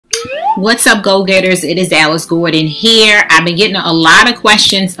What's up, go-getters? It is Alice Gordon here. I've been getting a lot of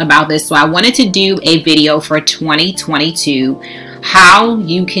questions about this, so I wanted to do a video for 2022, how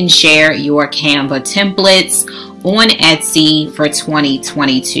you can share your Canva templates on Etsy for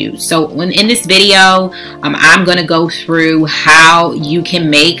 2022. So in this video, I'm going to go through how you can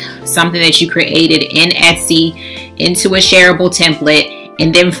make something that you created in Etsy into a shareable template.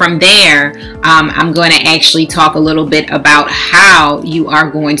 And then from there, I'm going to actually talk a little bit about how you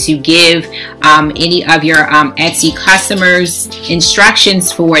are going to give any of your Etsy customers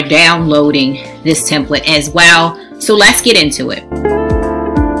instructions for downloading this template as well. So let's get into it.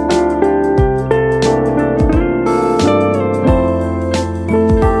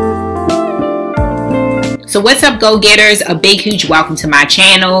 So what's up, go-getters? A big, huge welcome to my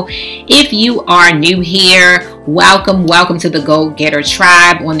channel. If you are new here, welcome to the Go-Getter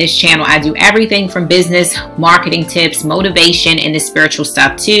Tribe. On this channel, I do everything from business, marketing tips, motivation, and the spiritual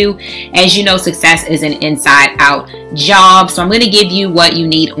stuff too. As you know, success is an inside-out job. So I'm going to give you what you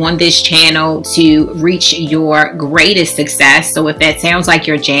need on this channel to reach your greatest success. So if that sounds like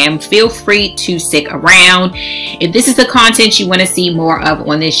your jam, feel free to stick around. If this is the content you want to see more of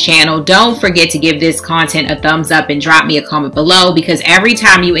on this channel, don't forget to give this content a thumbs up and drop me a comment below, because every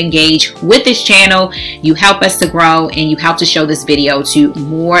time you engage with this channel, you help us to grow and you help to show this video to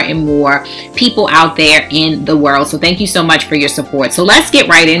more and more people out there in the world. So thank you so much for your support. So let's get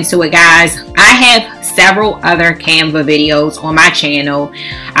right into it, guys. I have several other Canva videos on my channel.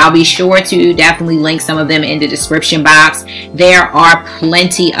 I'll be sure to definitely link some of them in the description box. There are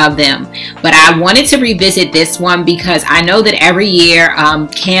plenty of them, but I wanted to revisit this one because I know that every year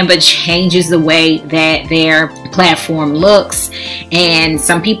Canva changes the way that their platform looks, and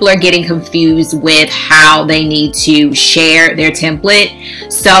some people are getting confused with how they need to share their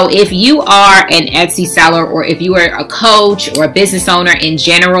template. So if you are an Etsy seller, or if you are a coach or a business owner in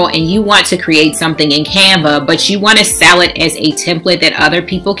general, and you want to create something in Canva, but you want to sell it as a template that other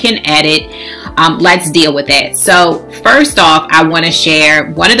people can edit, let's deal with that. So first off, I want to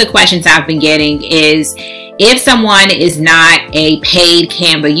share one of the questions I've been getting is, if someone is not a paid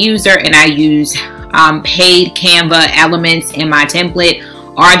Canva user and I use paid Canva elements in my template,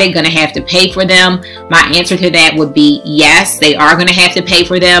 are they going to have to pay for them? My answer to that would be yes, they are going to have to pay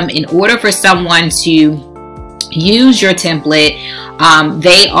for them. In order for someone to use your template,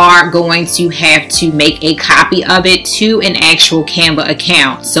 they are going to have to make a copy of it to an actual Canva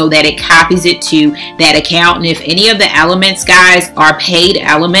account so that it copies it to that account. And if any of the elements, guys, are paid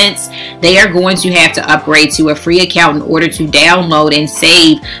elements, they are going to have to upgrade to a free account in order to download and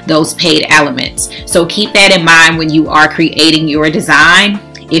save those paid elements. So keep that in mind when you are creating your design.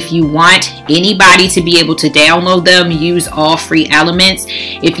 If you want anybody to be able to download them, use all free elements.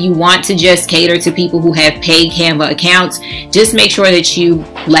 If you want to just cater to people who have paid Canva accounts, just make sure that you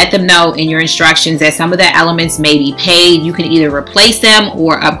let them know in your instructions that some of the elements may be paid. You can either replace them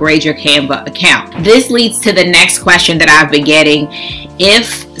or upgrade your Canva account. This leads to the next question that I've been getting.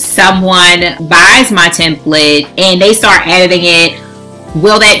 If someone buys my template and they start editing it,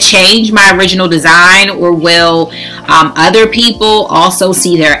 will that change my original design, or will other people also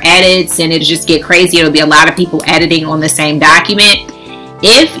see their edits and it'll just get crazy? It'll be a lot of people editing on the same document.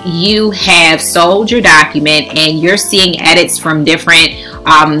 If you have sold your document and you're seeing edits from different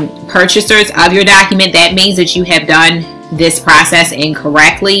purchasers of your document, that means that you have done this process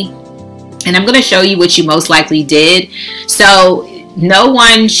incorrectly. And I'm going to show you what you most likely did. So no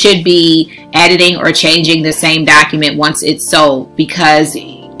one should be editing or changing the same document once it's sold, because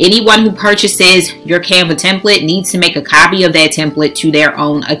anyone who purchases your Canva template needs to make a copy of that template to their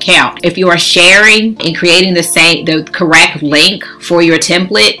own account. If you are sharing and creating the correct link for your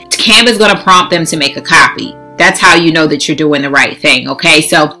template, Canva is going to prompt them to make a copy. That's how you know that you're doing the right thing. Okay,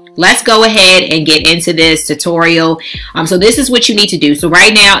 so let's go ahead and get into this tutorial. So this is what you need to do. So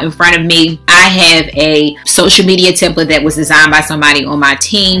right now in front of me, I have a social media template that was designed by somebody on my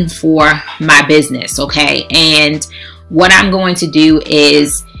team for my business. Okay, and what I'm going to do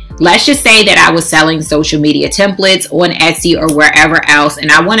is, let's just say that I was selling social media templates on Etsy or wherever else,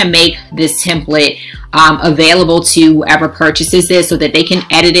 and I want to make this template available to whoever purchases this so that they can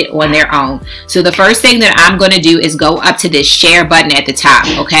edit it on their own. So the first thing that I'm going to do is go up to this share button at the top,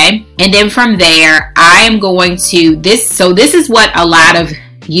 okay? And then from there, I am going to so this is what a lot of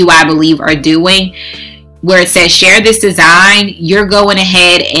you, I believe, are doing. Where it says share this design, you're going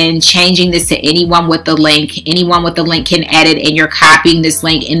ahead and changing this to anyone with the link. Anyone with the link can edit, and you're copying this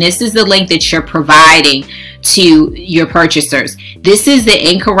link, and this is the link that you're providing to your purchasers. This is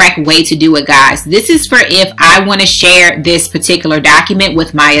the incorrect way to do it, guys. This is for if I want to share this particular document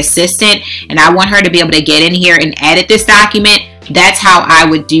with my assistant and I want her to be able to get in here and edit this document. That's how I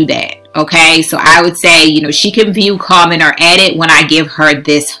would do that. Okay, so I would say, she can view, comment, or edit when I give her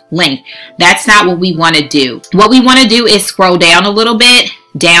this link. That's not what we want to do. What we want to do is scroll down a little bit,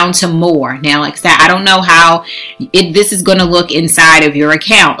 down to more. Now, like I said, I don't know how this is going to look inside of your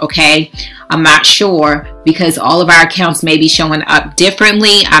account, okay? I'm not sure because all of our accounts may be showing up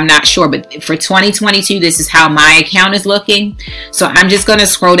differently. I'm not sure, but for 2022, this is how my account is looking. So I'm just going to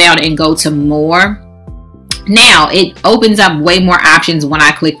scroll down and go to more. Now it opens up way more options when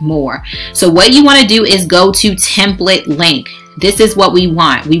I click more. So what you want to do is go to template link. This is what we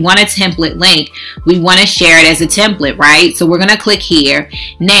want. We want a template link. We want to share it as a template, right? So we're going to click here.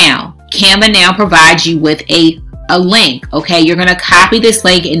 Now, Canva now provides you with a link. Okay, you're going to copy this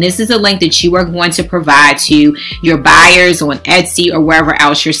link, and this is a link that you are going to provide to your buyers on Etsy or wherever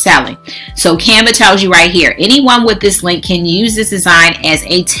else you're selling. So Canva tells you right here, anyone with this link can use this design as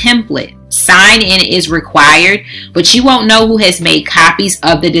a template. Sign in is required, but you won't know who has made copies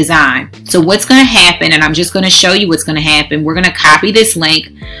of the design. So what's going to happen, and I'm just going to show you what's going to happen. We're going to copy this link.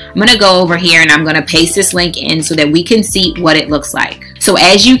 I'm going to go over here and I'm going to paste this link in so that we can see what it looks like. So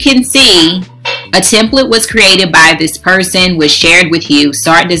as you can see, a template was created by this person, was shared with you.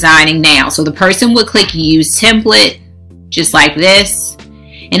 Start designing now. So the person would click use template just like this.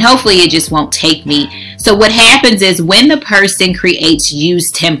 And hopefully it just won't take me. So what happens is when the person creates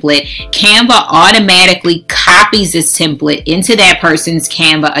use template, Canva automatically copies this template into that person's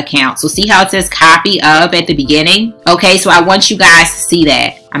Canva account. So see how it says copy of at the beginning? Okay, so I want you guys to see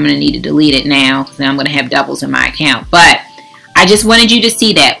that. I'm going to need to delete it now because I'm going to have doubles in my account. But I just wanted you to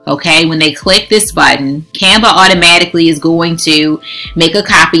see that, okay? When they click this button, Canva automatically is going to make a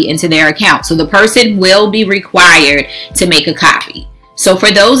copy into their account. So the person will be required to make a copy. So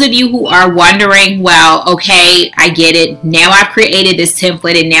for those of you who are wondering, well, okay, I get it. Now I've created this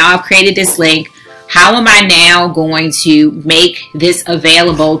template and now I've created this link. How am I now going to make this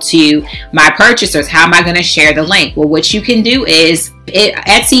available to my purchasers? How am I going to share the link? Well, what you can do is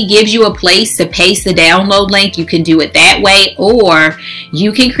Etsy gives you a place to paste the download link. You can do it that way, or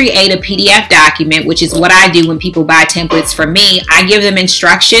you can create a PDF document, which is what I do when people buy templates from me. I give them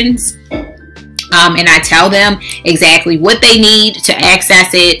instructions. And I tell them exactly what they need to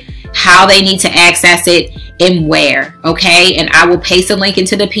access it, how they need to access it, and where, okay? And I will paste a link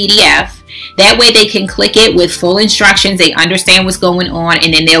into the PDF. That way they can click it with full instructions. They understand what's going on,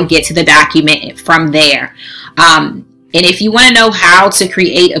 and then they'll get to the document from there. And if you want to know how to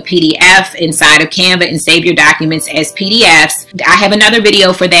create a PDF inside of Canva and save your documents as PDFs, I have another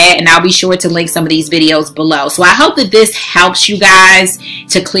video for that, and I'll be sure to link some of these videos below. So I hope that this helps you guys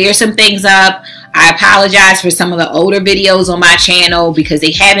to clear some things up. I apologize for some of the older videos on my channel because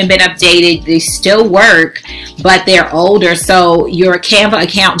they haven't been updated. They still work, but they're older, so your Canva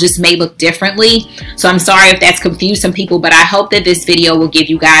account just may look differently. So I'm sorry if that's confused some people, but I hope that this video will give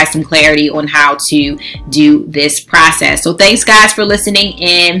you guys some clarity on how to do this process. So thanks guys for listening,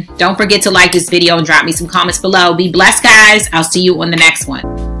 and don't forget to like this video and drop me some comments below. Be blessed guys. I'll see you on the next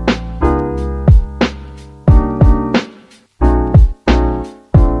one.